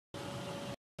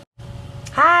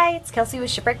Hi, it's Kelsey with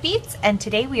Shipwreck Beads, and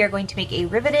today we are going to make a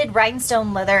riveted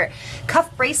rhinestone leather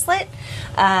cuff bracelet.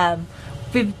 I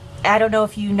don't know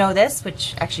if you know this,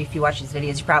 which actually if you watch these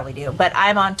videos you probably do, but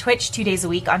I'm on Twitch 2 days a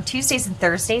week on Tuesdays and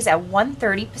Thursdays at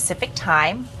 1:30 Pacific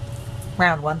time.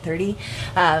 Around 1:30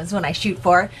 is when I shoot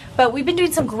for. But we've been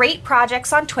doing some great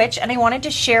projects on Twitch, and I wanted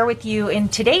to share with you in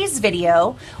today's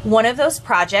video one of those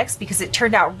projects because it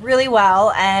turned out really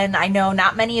well, and I know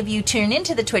not many of you tune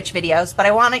into the Twitch videos, but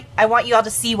I want you all to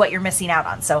see what you're missing out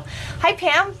on. So hi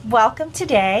Pam, welcome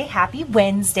today. Happy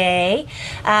Wednesday.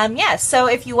 Yeah, so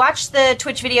if you watch the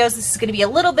Twitch videos, this is going to be a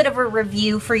little bit of a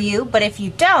review for you, but if you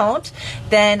don't,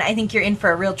 then I think you're in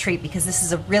for a real treat because this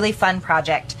is a really fun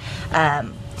project.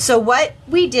 So what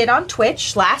we did on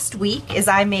Twitch last week is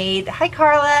I made, hi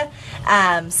Carla,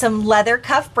 some leather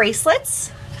cuff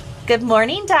bracelets. Good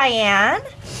morning, Diane.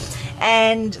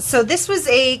 And so this was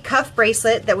a cuff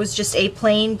bracelet that was just a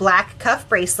plain black cuff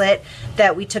bracelet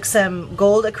that we took some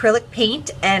gold acrylic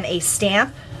paint and a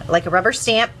stamp, like a rubber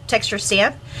stamp, texture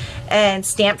stamp, and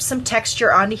stamped some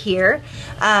texture onto here,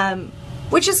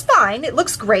 which is fine. It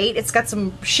looks great. It's got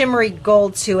some shimmery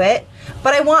gold to it,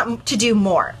 but I want to do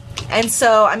more. And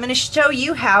so I'm going to show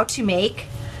you how to make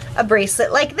a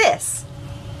bracelet like this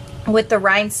with the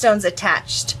rhinestones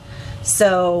attached.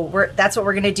 So that's what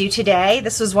we're going to do today.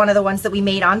 This was one of the ones that we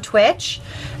made on Twitch.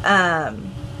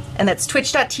 And that's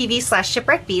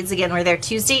twitch.tv/shipwreckbeads. Again, we're there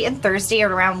Tuesday and Thursday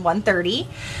at around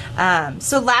 1:30.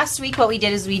 So last week what we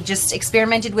did is we just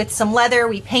experimented with some leather,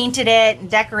 we painted it and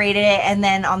decorated it, and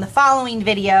then on the following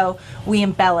video we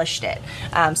embellished it.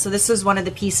 So this was one of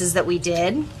the pieces that we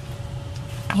did.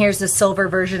 Here's the silver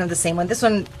version of the same one. This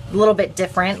one a little bit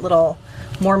different, little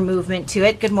more movement to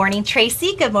it. Good morning,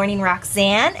 Tracy. Good morning,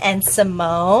 Roxanne and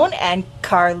Simone and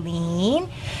Carlene.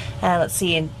 Let's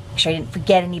see, and make sure I didn't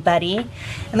forget anybody.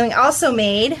 And then we also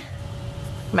made,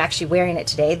 I'm actually wearing it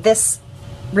today, this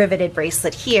riveted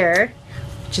bracelet here,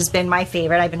 which has been my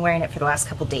favorite. I've been wearing it for the last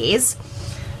couple days.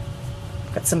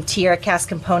 Got some tiara cast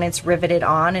components riveted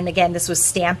on, and again, this was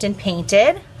stamped and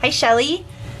painted. Hi, Shelly.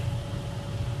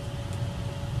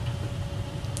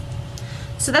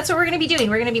 So that's what we're going to be doing.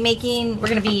 We're going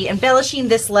to be embellishing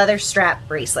this leather strap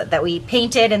bracelet that we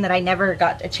painted and that I never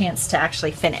got a chance to actually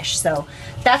finish. So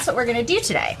that's what we're going to do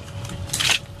today.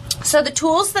 So the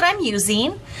tools that I'm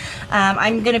using,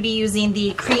 I'm going to be using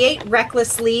the Create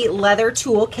Recklessly Leather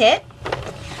Tool Kit.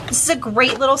 This is a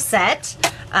great little set.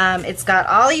 It's got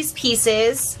all these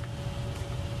pieces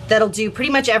that'll do pretty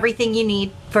much everything you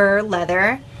need for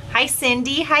leather. Hi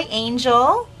Cindy, hi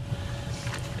Angel.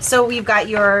 So we've got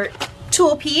your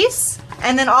tool piece,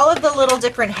 and then all of the little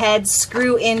different heads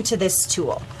screw into this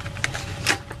tool.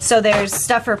 So there's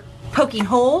stuff for poking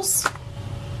holes.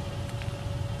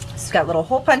 It's got a little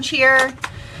hole punch here.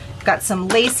 Got some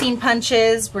lacing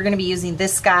punches. We're going to be using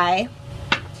this guy.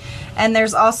 And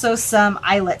there's also some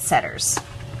eyelet setters.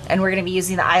 And we're going to be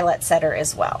using the eyelet setter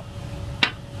as well.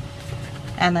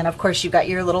 And then of course you've got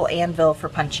your little anvil for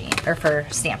punching, or for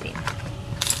stamping.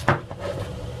 All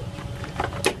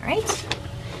right.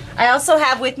 I also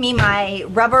have with me my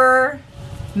rubber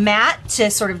mat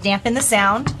to sort of dampen the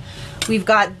sound. We've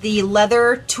got the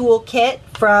leather tool kit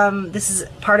from, this is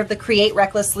part of the Create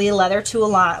Recklessly Leather Tool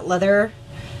leather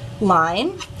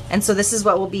line. And so this is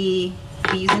what we'll be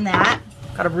using that.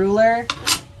 Got a ruler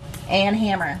and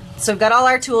hammer. So we've got all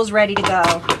our tools ready to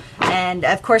go. And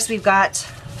of course we've got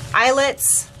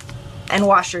eyelets and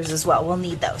washers as well. We'll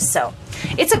need those. So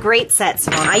it's a great set,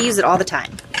 Simone. I use it all the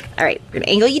time. All right, we're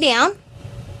gonna angle you down.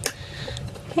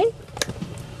 Okay.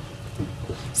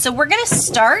 So we're going to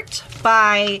start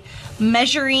by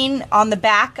measuring on the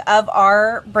back of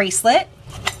our bracelet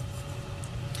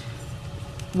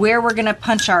where we're going to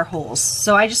punch our holes.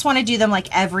 So I just want to do them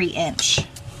like every inch.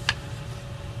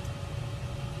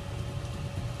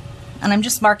 And I'm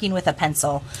just marking with a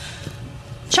pencil.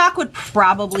 Chalk would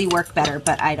probably work better,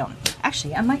 but I don't.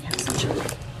 Actually, I might have some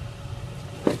chalk.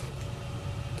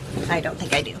 I don't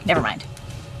think I do. Never mind.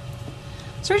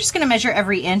 So we're just going to measure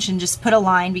every inch and just put a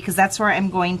line because that's where I'm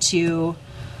going to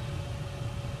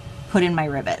put in my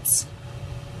rivets.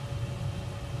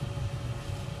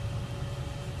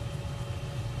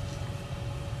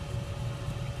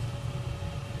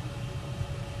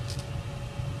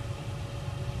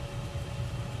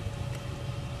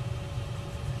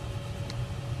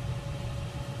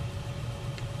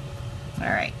 All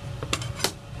right.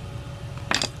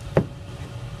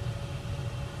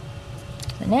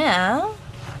 So now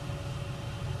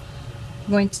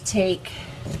I'm going to take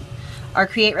our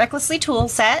Create Recklessly tool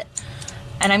set,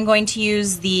 and I'm going to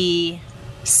use the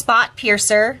spot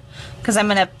piercer because I'm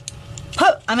going to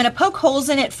poke holes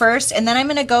in it first, and then I'm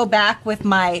gonna go back with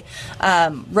my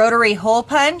rotary hole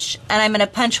punch, and I'm gonna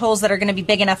punch holes that are gonna be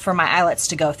big enough for my eyelets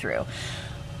to go through.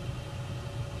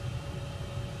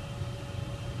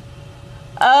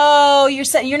 Oh,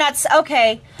 you're not,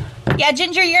 okay. Yeah,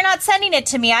 Ginger, you're not sending it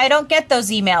to me. I don't get those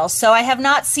emails, so I have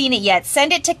not seen it yet.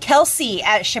 Send it to Kelsey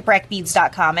at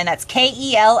shipwreckbeads.com, and that's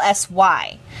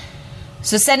Kelsy.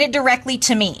 So send it directly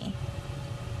to me,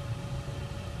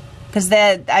 because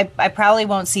I probably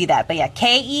won't see that. But yeah,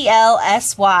 Kelsy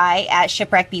at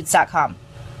shipwreckbeads.com,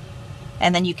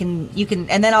 and then you can,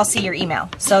 and then I'll see your email.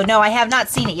 So no, I have not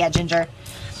seen it yet, Ginger.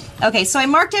 Okay, so I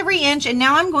marked every inch, and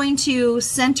now I'm going to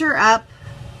center up.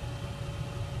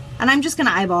 And I'm just gonna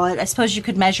eyeball it. I suppose you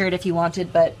could measure it if you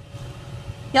wanted, but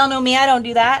y'all know me, I don't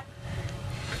do that.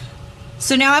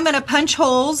 So now I'm gonna punch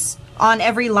holes on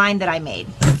every line that I made.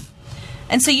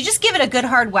 And so you just give it a good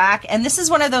hard whack, and this is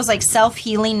one of those like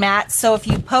self-healing mats, so if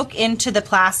you poke into the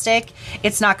plastic,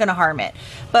 it's not gonna harm it.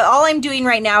 But all I'm doing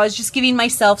right now is just giving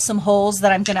myself some holes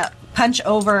that I'm gonna punch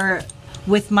over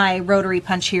with my rotary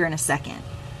punch here in a second.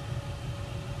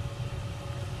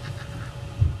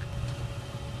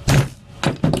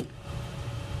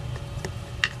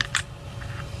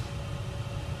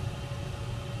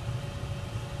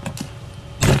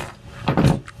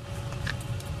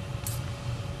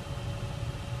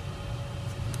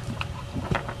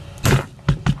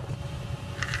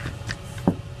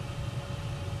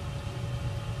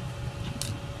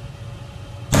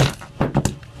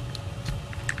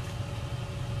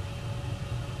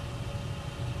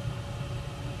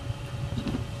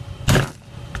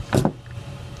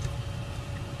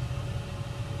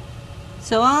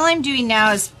 So all I'm doing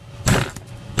now is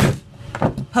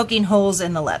poking holes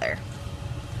in the leather.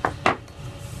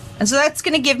 And so that's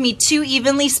going to give me 2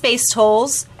 evenly spaced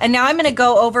holes. And now I'm going to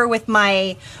go over with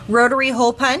my rotary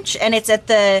hole punch, and it's at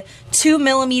the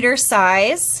 2mm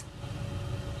size.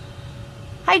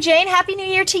 Hi Jane, Happy New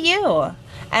Year to you.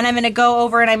 And I'm going to go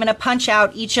over and I'm going to punch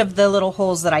out each of the little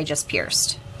holes that I just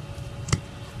pierced.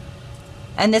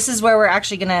 And this is where we're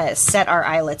actually going to set our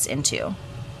eyelets into.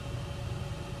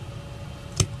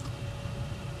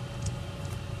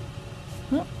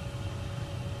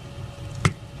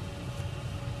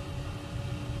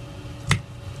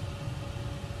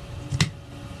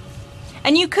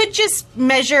 And you could just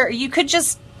measure, you could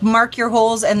just mark your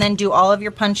holes and then do all of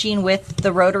your punching with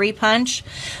the rotary punch.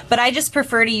 But I just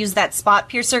prefer to use that spot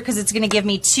piercer because it's going to give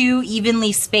me 2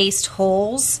 evenly spaced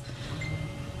holes.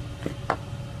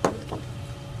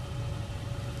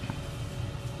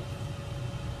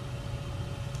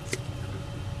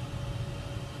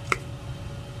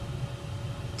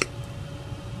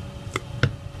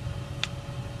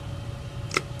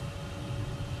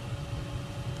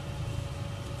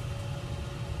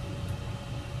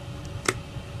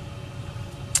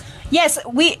 Yes,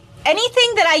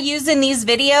 anything that I use in these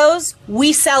videos,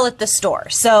 we sell at the store.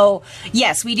 So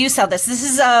yes, we do sell this. This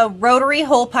is a rotary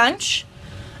hole punch.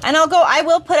 And I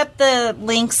will put up the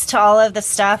links to all of the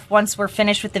stuff once we're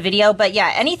finished with the video. But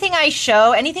yeah, anything I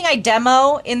show, anything I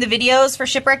demo in the videos for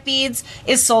Shipwreck Beads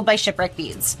is sold by Shipwreck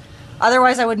Beads.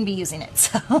 Otherwise, I wouldn't be using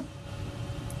it.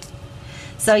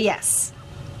 So yes.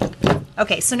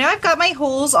 Okay, so now I've got my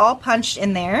holes all punched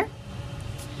in there.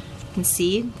 You can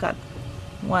see, got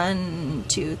 1,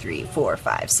 2, 3, 4,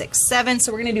 5, 6, 7.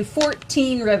 So we're going to do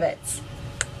 14 rivets.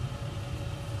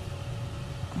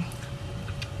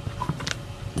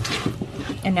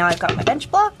 And now I've got my bench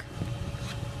block.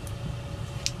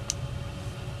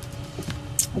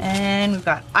 And we've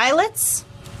got eyelets.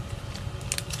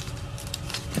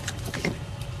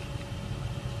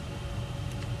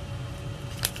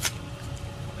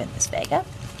 Open this bag up.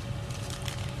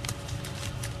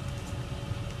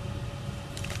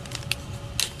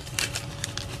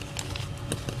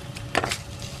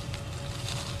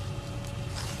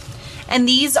 And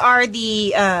these are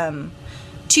the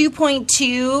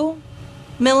 2.2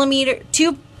 millimeter,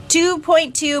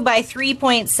 2.2 by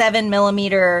 3.7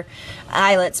 millimeter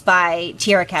eyelets by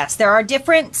Tierra Cast. There are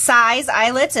different size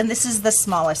eyelets, and this is the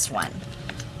smallest one.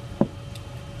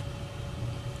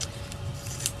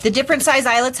 The different size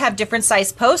eyelets have different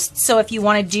size posts, so if you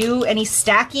want to do any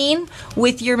stacking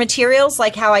with your materials,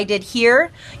 like how I did here,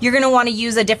 you're going to want to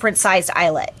use a different sized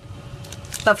eyelet.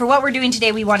 But for what we're doing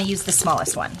today, we want to use the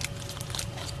smallest one.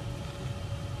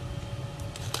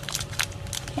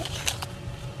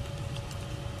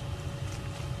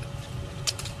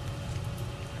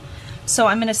 So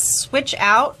I'm going to switch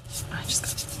out, I just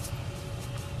got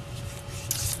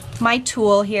my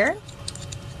tool here.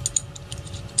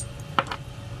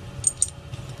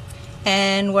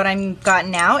 And what I'm got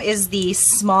now is the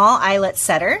small eyelet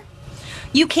setter.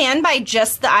 You can buy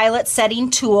just the eyelet setting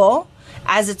tool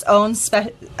as its own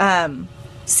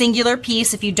singular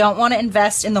piece if you don't want to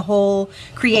invest in the whole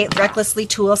Create Recklessly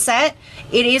tool set.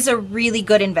 It is a really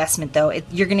good investment though.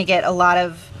 You're going to get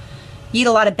you get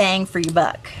a lot of bang for your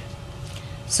buck.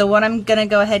 So what I'm going to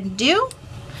go ahead and do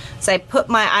is I put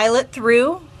my eyelet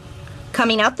through,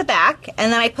 coming out the back,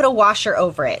 and then I put a washer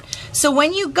over it. So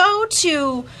when you go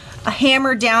to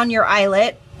hammer down your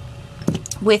eyelet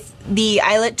with the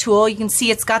eyelet tool, you can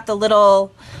see it's got the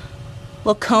little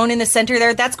cone in the center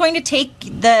there. That's going to take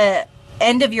the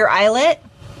end of your eyelet.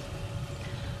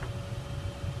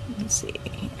 Let's see,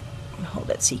 hold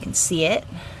it so you can see it.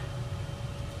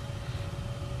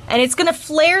 And it's going to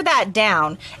flare that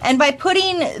down. And by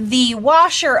putting the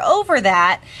washer over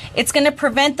that, it's going to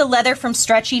prevent the leather from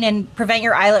stretching and prevent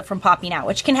your eyelet from popping out,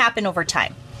 which can happen over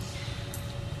time.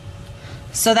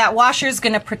 So that washer is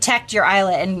going to protect your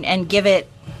eyelet and give it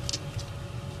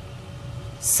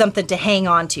something to hang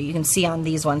on to. You can see on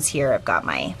these ones here, I've got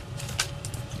my...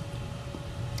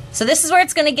 So this is where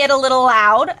it's going to get a little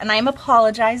loud, and I'm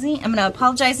apologizing. I'm going to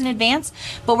apologize in advance,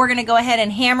 but we're going to go ahead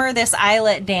and hammer this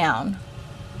eyelet down.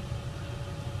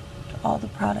 All the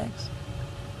products.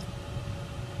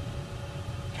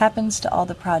 Happens to all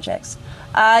the projects.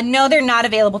 No, they're not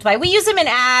available to buy. We use them in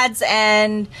ads,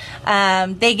 and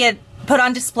they get put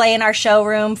on display in our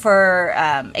showroom for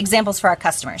examples for our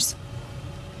customers.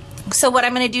 So what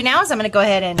I'm going to do now is I'm going to go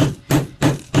ahead and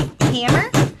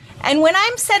hammer. And when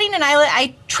I'm setting an eyelet,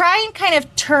 I try and kind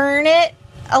of turn it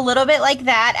a little bit like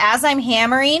that as I'm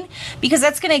hammering, because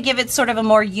that's going to give it sort of a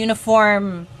more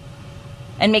uniform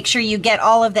and make sure you get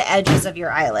all of the edges of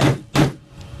your eyelet.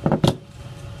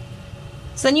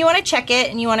 So then you want to check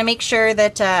it and you want to make sure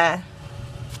that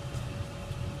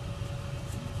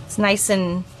it's nice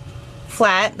and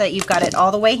flat, that you've got it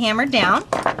all the way hammered down.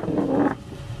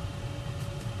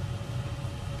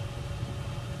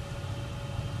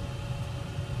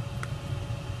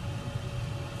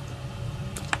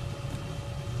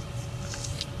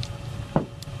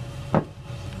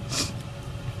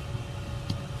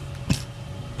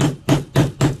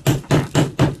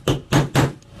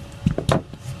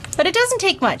 But it doesn't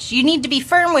take much. You need to be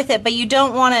firm with it, but you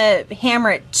don't want to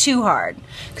hammer it too hard.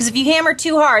 Because if you hammer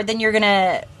too hard, then you're going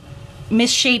to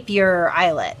misshape your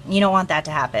eyelet. You don't want that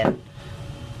to happen.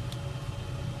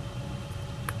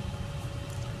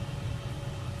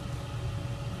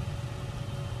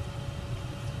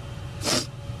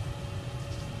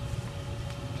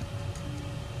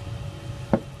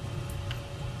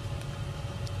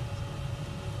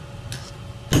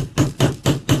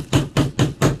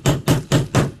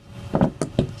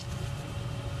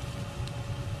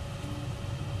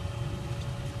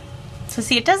 So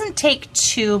see, it doesn't take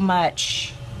too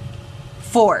much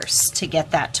force to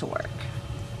get that to work.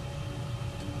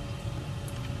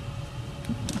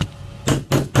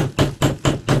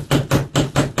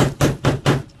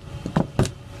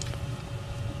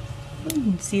 You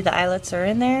can see the eyelets are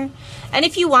in there. And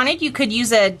if you wanted, you could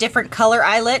use a different color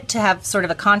eyelet to have sort of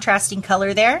a contrasting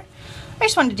color there. I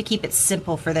just wanted to keep it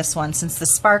simple for this one, since the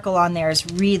sparkle on there is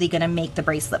really going to make the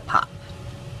bracelet pop.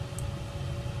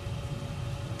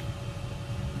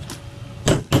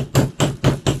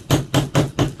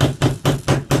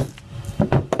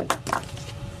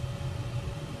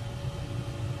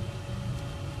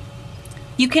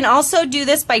 You can also do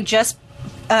this by just,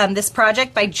 this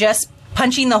project by just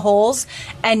punching the holes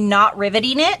and not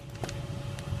riveting it.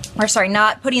 Or sorry,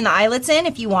 not putting the eyelets in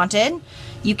if you wanted.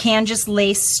 You can just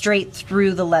lace straight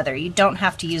through the leather. You don't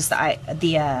have to use the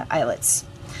eyelets.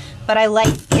 But I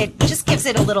like it, just gives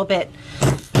it a little bit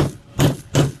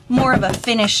more of a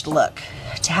finished look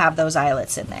to have those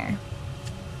eyelets in there.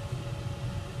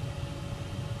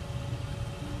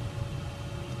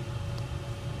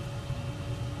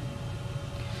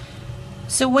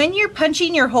 So when you're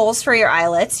punching your holes for your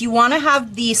eyelets, you want to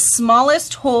have the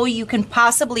smallest hole you can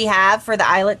possibly have for the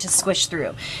eyelet to squish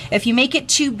through. If you make it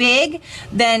too big,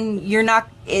 then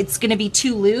it's going to be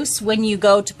too loose when you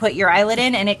go to put your eyelet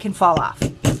in, and it can fall off.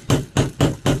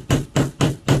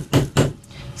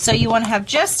 So you want to have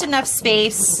just enough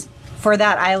space for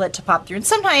that eyelet to pop through. And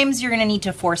sometimes you're going to need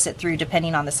to force it through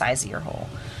depending on the size of your hole.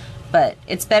 But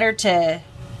it's better to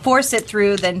force it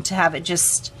through than to have it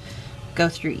just go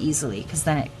through easily, because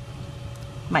then it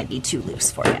might be too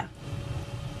loose for you.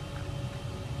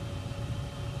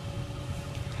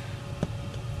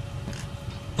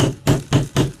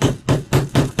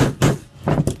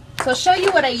 So I'll show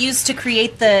you what I used to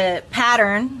create the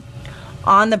pattern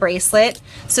on the bracelet.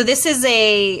 So this is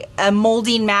a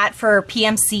molding mat for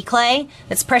PMC clay.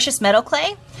 It's precious metal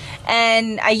clay.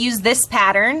 And I used this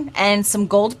pattern and some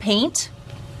gold paint.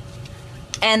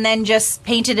 and then just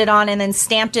painted it on and then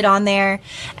stamped it on there.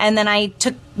 And then I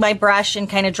took my brush and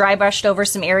kind of dry brushed over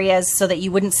some areas so that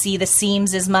you wouldn't see the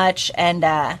seams as much. And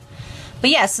but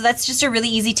yeah, so that's just a really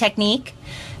easy technique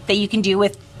that you can do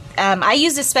with, I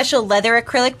used a special leather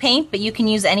acrylic paint, but you can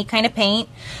use any kind of paint.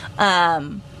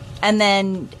 And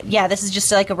then, yeah, this is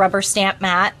just like a rubber stamp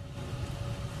mat.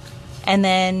 And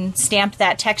then stamp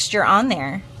that texture on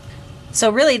there. So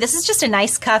really, this is just a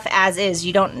nice cuff as is.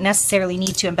 You don't necessarily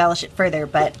need to embellish it further,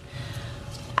 but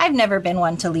I've never been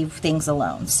one to leave things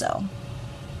alone, so.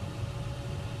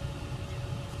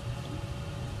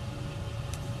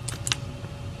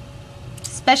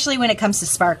 Especially when it comes to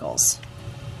sparkles.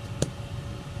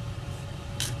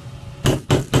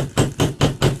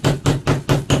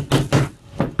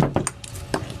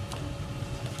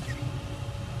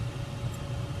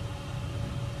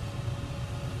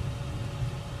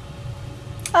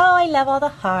 Oh, I love all the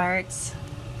hearts.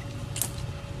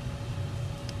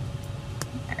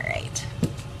 All right.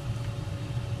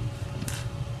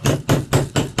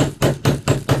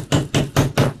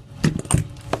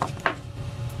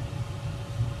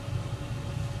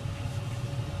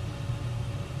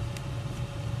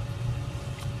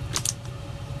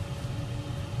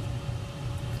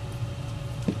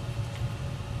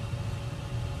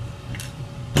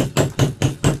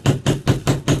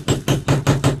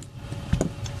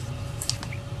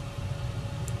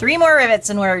 Three more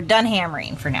rivets and we're done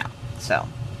hammering for now. So,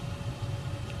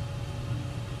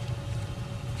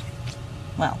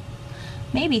 well,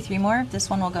 maybe three more if this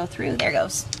one will go through. There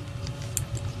goes.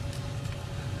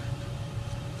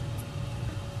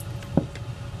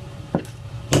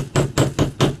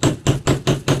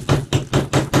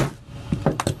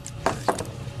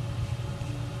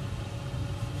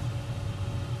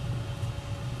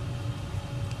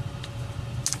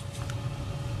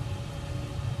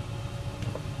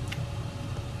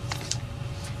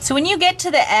 So when you get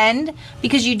to the end,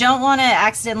 because you don't want to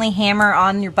accidentally hammer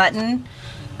on your button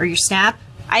or your snap,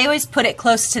 I always put it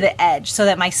close to the edge so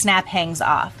that my snap hangs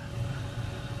off.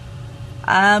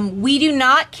 We do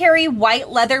not carry white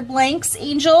leather blanks,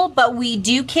 Angel, but we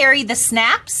do carry the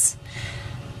snaps,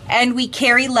 and we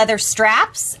carry leather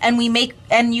straps, and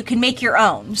you can make your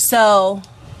own. So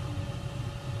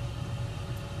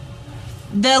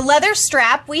the leather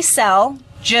strap we sell,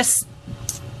 just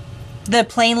the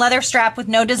plain leather strap with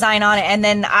no design on it, and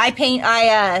then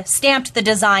I stamped the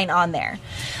design on there.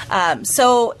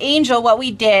 So Angel, what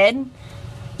we did,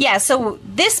 yeah, so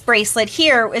this bracelet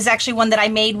here is actually one that I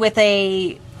made with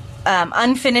a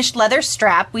unfinished leather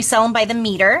strap. We sell them by the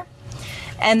meter,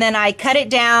 and then I cut it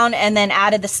down and then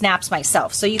added the snaps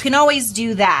myself. So you can always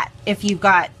do that if you've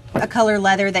got a color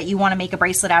leather that you want to make a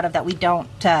bracelet out of that we don't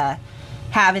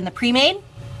have in the pre-made.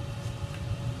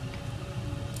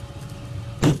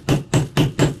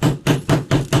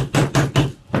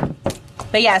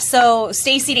 But yeah, so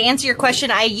Stacy, to answer your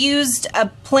question, I used a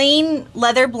plain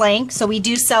leather blank. So we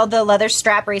do sell the leather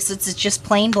strap bracelets. It's just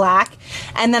plain black.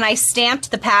 And then I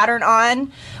stamped the pattern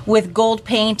on with gold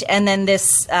paint and then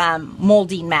this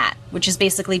molding mat, which is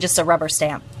basically just a rubber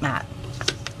stamp mat.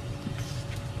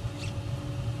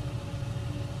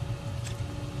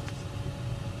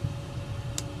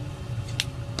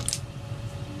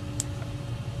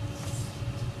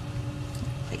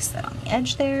 That on the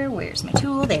edge there. Where's my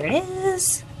tool? There it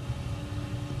is.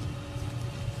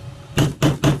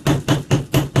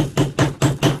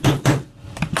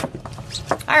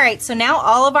 Alright, so now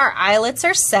all of our eyelets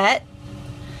are set.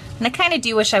 And I kind of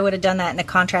do wish I would have done that in a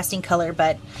contrasting color,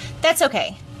 but that's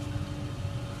okay.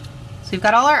 So we've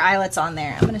got all our eyelets on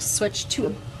there. I'm going to switch to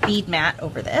a bead mat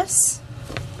over this.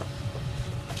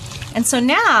 And so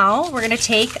now we're going to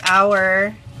take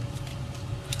our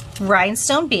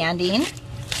rhinestone banding,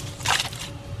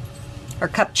 or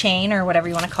cup chain, or whatever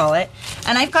you want to call it.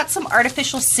 And I've got some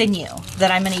artificial sinew that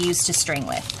I'm going to use to string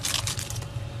with.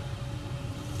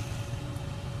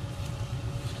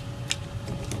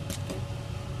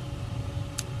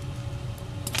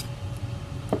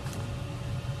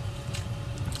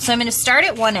 So I'm going to start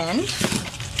at one end,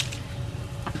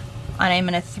 and I'm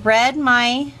going to thread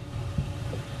my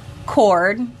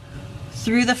cord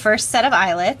through the first set of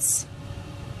eyelets.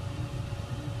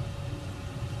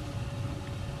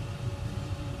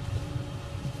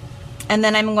 And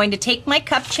then I'm going to take my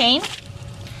cup chain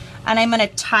and I'm going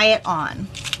to tie it on.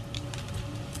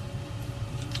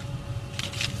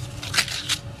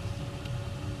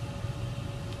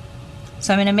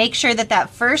 So I'm going to make sure that that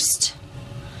first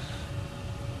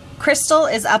crystal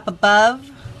is up above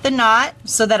the knot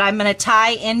so that I'm going to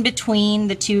tie in between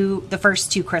the first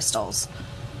two crystals.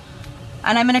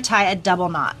 And I'm going to tie a double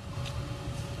knot.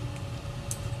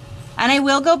 And I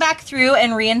will go back through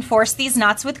and reinforce these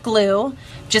knots with glue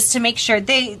just to make sure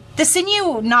the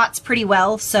sinew knots pretty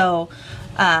well, so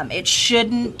it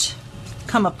shouldn't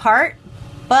come apart,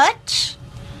 but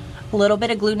a little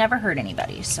bit of glue never hurt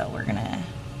anybody. So we're gonna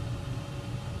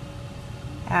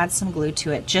add some glue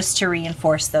to it just to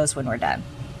reinforce those when we're done.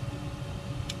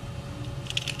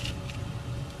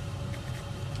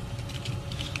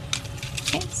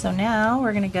 Okay, so now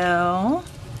we're gonna go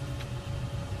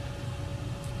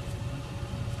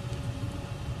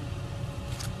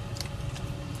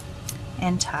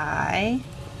and tie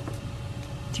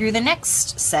through the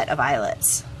next set of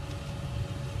eyelets.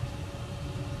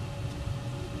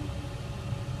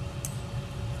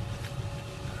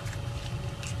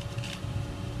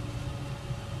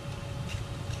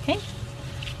 Okay,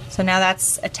 so now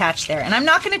that's attached there, and I'm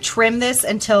not going to trim this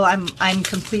until I'm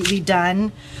completely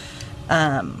done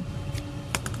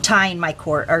tying my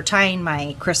cord or tying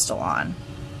my crystal on,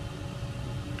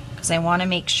 because I want to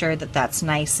make sure that that's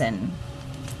nice and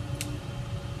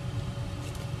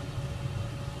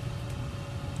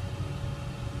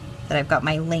that I've got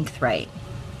my length right.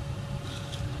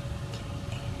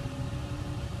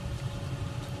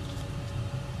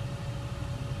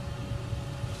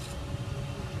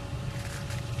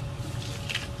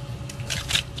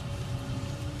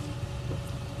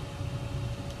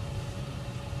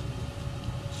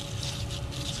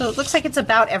 So it looks like it's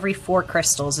about every 4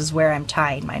 crystals is where I'm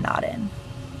tying my knot in.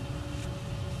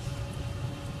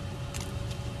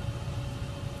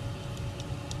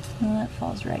 Well, that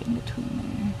falls right in between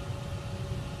there.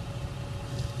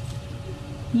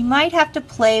 You might have to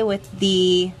play with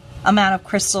the amount of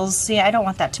crystals. See, I don't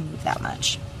want that to move that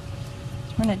much.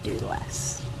 I'm gonna do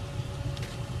less.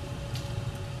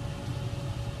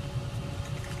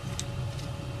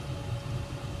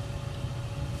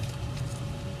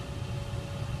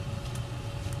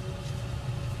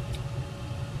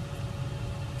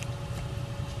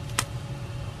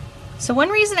 So one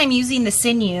reason I'm using the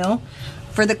sinew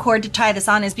for the cord to tie this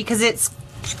on is because it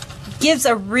gives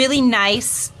a really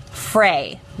nice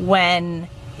fray when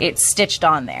it's stitched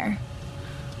on there.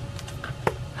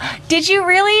 Did you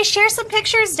really share some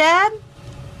pictures, Deb?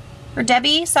 Or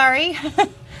Debbie, sorry.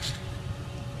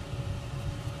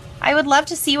 I would love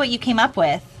to see what you came up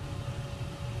with.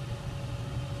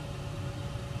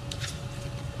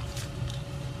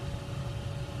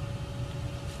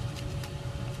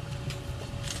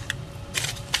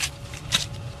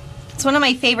 It's one of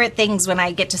my favorite things when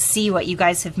I get to see what you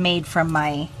guys have made from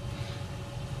my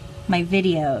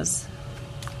videos.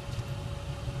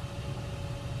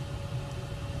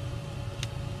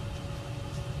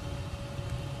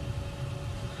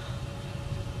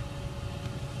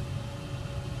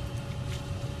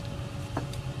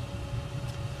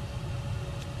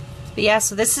 But yeah,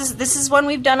 so this is one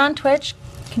we've done on Twitch.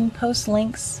 Can you post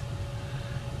links?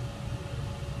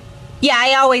 Yeah,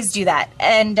 I always do that.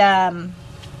 And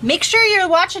make sure you're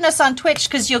watching us on Twitch,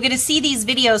 because you'll get to see these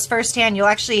videos firsthand.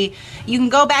 You can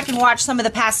go back and watch some of the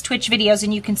past Twitch videos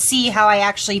and you can see how I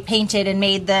actually painted and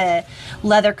made the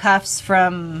leather cuffs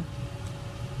from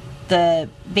the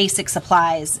basic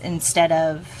supplies instead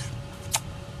of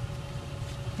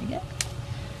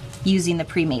using the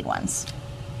pre-made ones.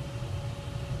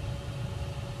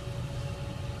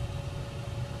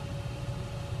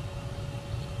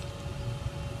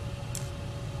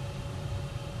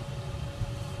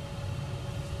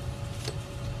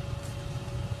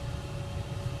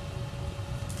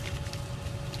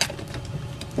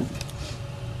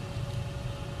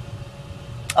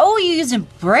 Oh, you used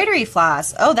embroidery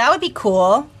floss. Oh, that would be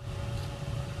cool.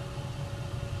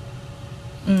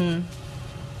 Well,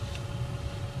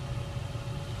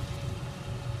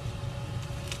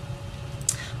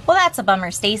 that's a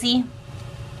bummer, Stacy.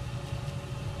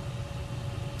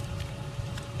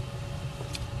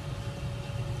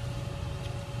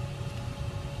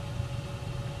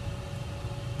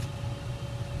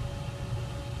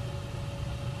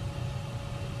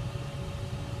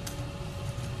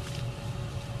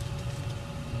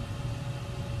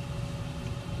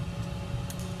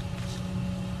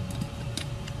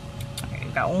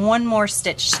 Got one more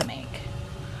stitch to make.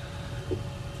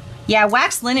 Yeah,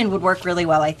 waxed linen would work really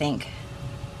well, I think.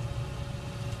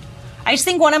 I just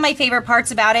think one of my favorite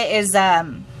parts about it is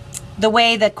the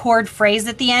way the cord frays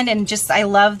at the end, and just I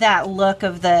love that look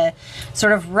of the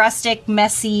sort of rustic,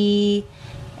 messy,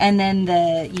 and then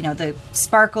the, you know, the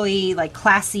sparkly, like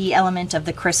classy element of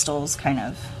the crystals kind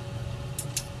of.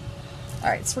 All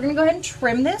right, so we're gonna go ahead and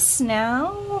trim this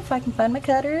now, if I can find my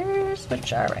cutters,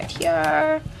 which are right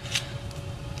here.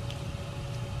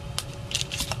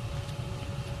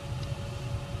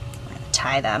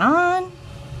 Tie that on.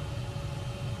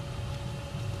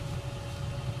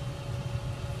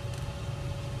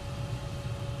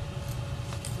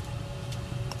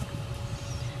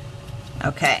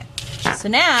 Okay, so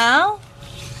now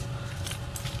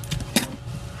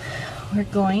we're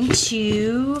going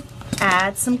to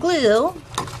add some glue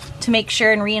to make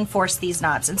sure and reinforce these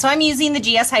knots. And so I'm using the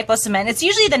GS Hypo Cement. It's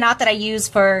usually the knot that I use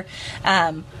for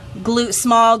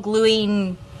small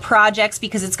gluing projects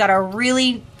because it's got a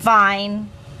really fine,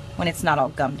 when it's not all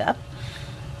gummed up,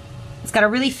 it's got a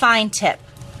really fine tip.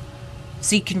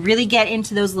 So you can really get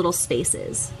into those little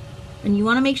spaces. And you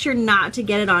want to make sure not to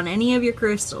get it on any of your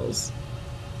crystals.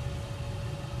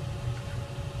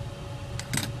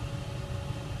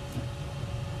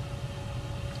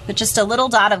 But just a little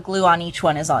dot of glue on each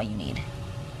one is all you need.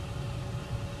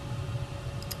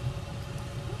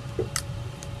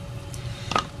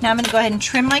 Now I'm going to go ahead and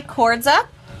trim my cords up.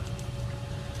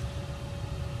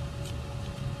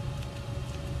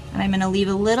 And I'm going to leave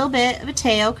a little bit of a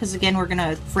tail because again we're going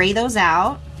to fray those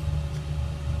out.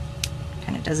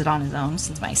 Kind of does it on his own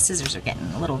since my scissors are getting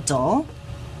a little dull.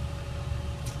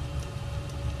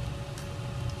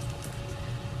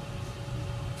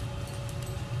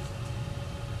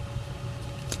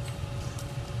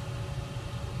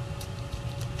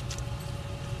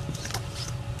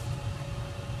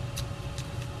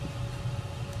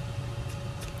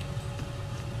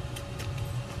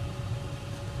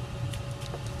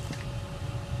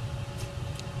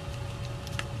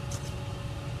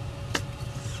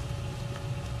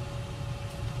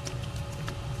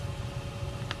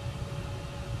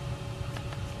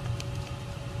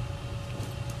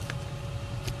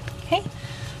 Okay.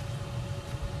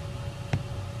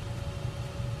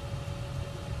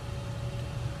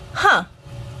 Huh.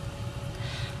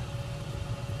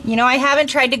 You know, I haven't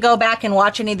tried to go back and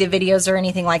watch any of the videos or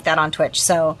anything like that on Twitch.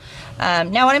 So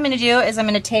now what I'm going to do is I'm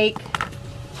going to take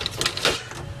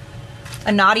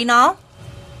a knotty knot,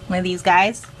 one of these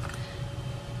guys,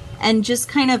 and just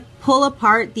kind of pull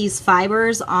apart these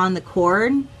fibers on the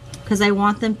cord because I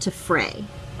want them to fray,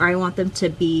 or I want them to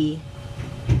be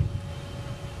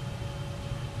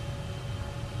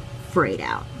frayed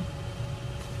out.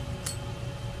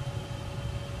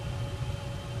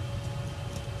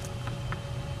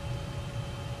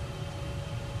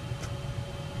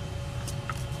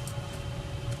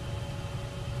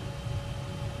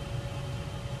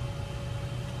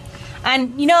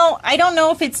 And you know, I don't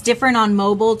know if it's different on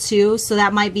mobile too, so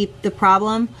that might be the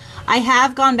problem. I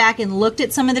have gone back and looked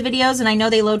at some of the videos and I know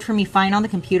they load for me fine on the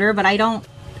computer, but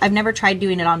I've never tried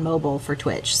doing it on mobile for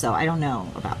Twitch, so I don't know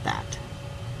about that.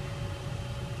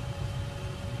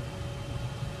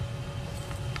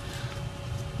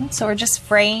 So we're just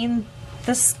fraying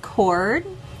this cord.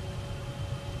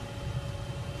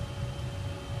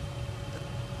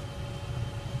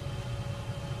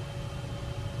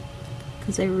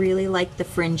 Because I really like the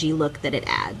fringy look that it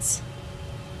adds.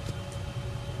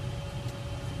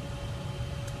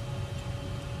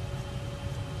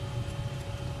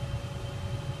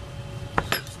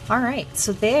 All right,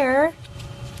 so there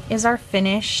is our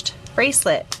finished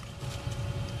bracelet.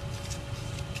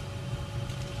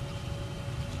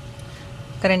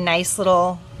 Got a nice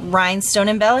little rhinestone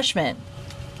embellishment.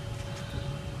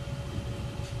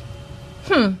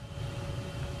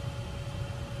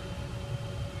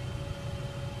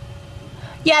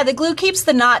 Yeah, the glue keeps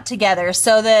the knot together,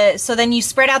 so then you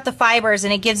spread out the fibers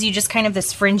and it gives you just kind of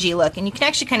this fringy look. And you can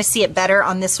actually kind of see it better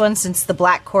on this one since the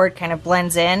black cord kind of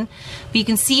blends in. But you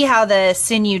can see how the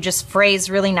sinew just frays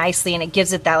really nicely and it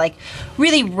gives it that like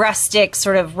really rustic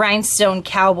sort of rhinestone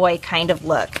cowboy kind of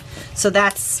look. So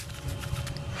that's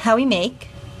how we make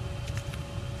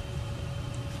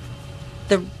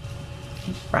the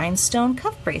rhinestone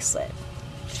cuff bracelet.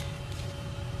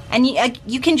 And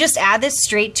you can just add this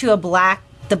straight to the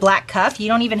black cuff. You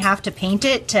don't even have to paint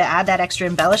it to add that extra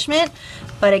embellishment.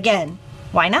 But again,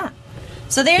 why not?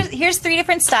 So here's 3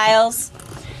 different styles.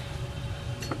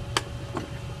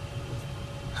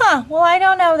 Huh, well, I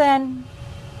don't know then.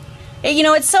 You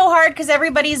know, it's so hard because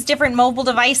everybody's different mobile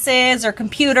devices or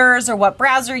computers or what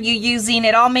browser you're using.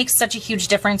 It all makes such a huge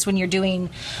difference when you're doing,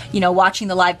 you know, watching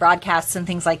the live broadcasts and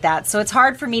things like that. So it's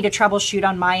hard for me to troubleshoot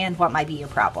on my end what might be your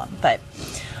problem. But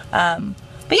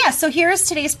yeah, so here's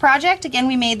today's project. Again,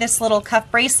 we made this little cuff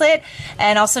bracelet,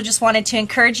 and also just wanted to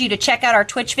encourage you to check out our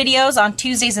Twitch videos on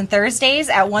Tuesdays and Thursdays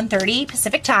at 1:30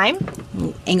 Pacific time.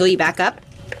 Angle you back up.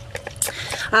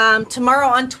 Tomorrow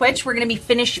on Twitch, we're going to be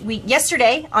finished.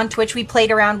 Yesterday on Twitch, we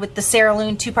played around with the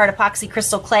Cerulean 2-part epoxy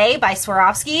crystal clay by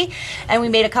Swarovski, and we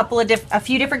made a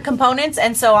few different components.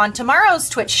 And so on tomorrow's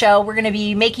Twitch show, we're going to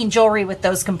be making jewelry with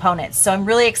those components. So I'm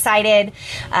really excited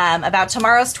about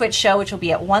tomorrow's Twitch show, which will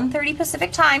be at 1:30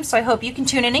 Pacific time. So I hope you can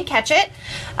tune in and catch it.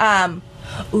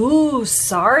 Ooh,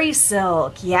 sorry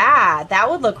silk. Yeah, that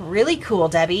would look really cool,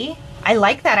 Debbie. I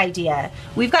like that idea.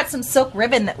 We've got some silk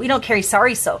ribbon that we don't carry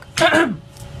sari silk,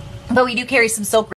 but we do carry some silk